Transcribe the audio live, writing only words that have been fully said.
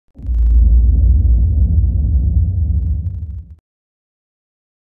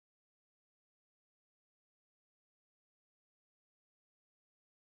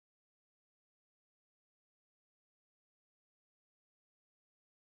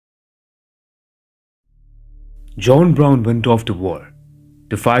John Brown went off to war,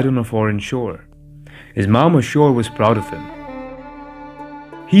 to fight on a foreign shore. His mama sure was proud of him.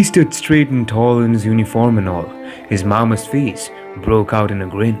 He stood straight and tall in his uniform and all. His mama's face broke out in a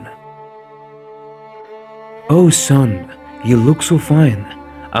grin. "Oh son, you look so fine.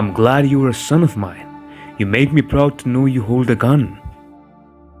 I'm glad you're a son of mine. You make me proud to know you hold a gun.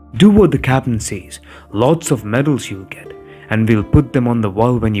 Do what the captain says. Lots of medals you'll get, and we'll put them on the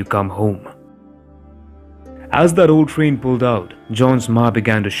wall when you come home." As that old train pulled out, John's ma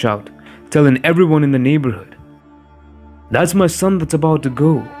began to shout, telling everyone in the neighborhood, "That's my son that's about to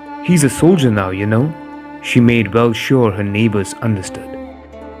go. He's a soldier now, you know." She made well sure her neighbors understood.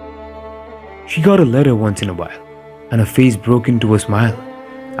 She got a letter once in a while, and her face broke into a smile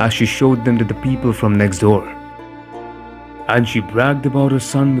as she showed them to the people from next door. And she bragged about her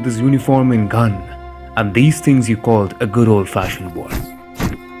son with his uniform and gun, and these things you called a good old-fashioned war.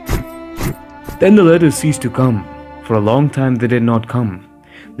 Then the letters ceased to come. For a long time they did not come.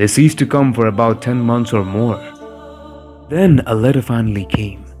 They ceased to come for about 10 months or more. Then a letter finally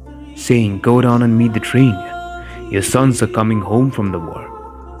came, saying, "Go down and meet the train. Your sons are coming home from the war."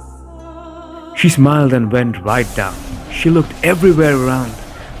 She smiled and went right down. She looked everywhere around,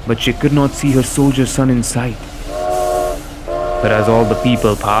 but she could not see her soldier son in sight. But as all the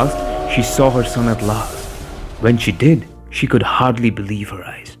people passed, she saw her son at last. When she did, she could hardly believe her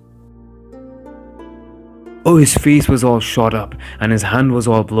eyes. Oh, his face was all shot up, and his hand was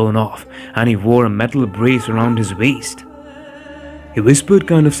all blown off, and he wore a metal brace around his waist. He whispered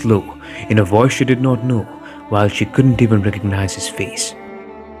kind of slow, in a voice she did not know, while she couldn't even recognize his face.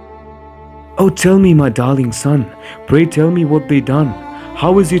 "Oh, tell me, my darling son, pray tell me what they done.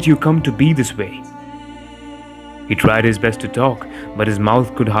 How is it you come to be this way?" He tried his best to talk, but his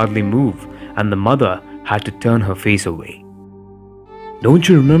mouth could hardly move, and the mother had to turn her face away. "Don't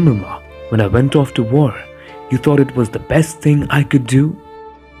you remember, Ma, when I went off to war, you thought it was the best thing I could do?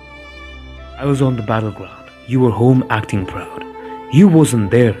 I was on the battleground. You were home acting proud. You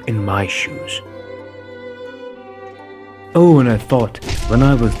wasn't there in my shoes. Oh, and I thought, when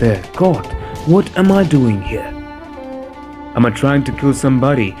I was there, God, what am I doing here? Am I trying to kill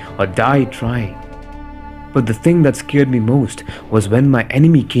somebody or die trying?" But the thing that scared me most was when my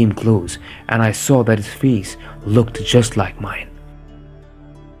enemy came close and I saw that his face looked just like mine.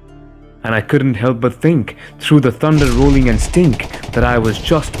 And I couldn't help but think, through the thunder rolling and stink, that I was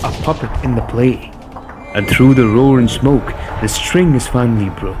just a puppet in the play. And through the roar and smoke, the string is finally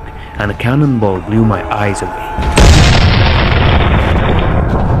broke, and a cannonball blew my eyes away.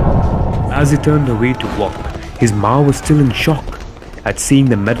 As he turned away to walk, his ma was still in shock at seeing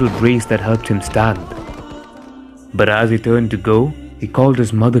the metal brace that helped him stand. But as he turned to go, he called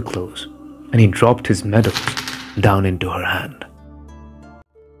his mother close, and he dropped his medals down into her hand.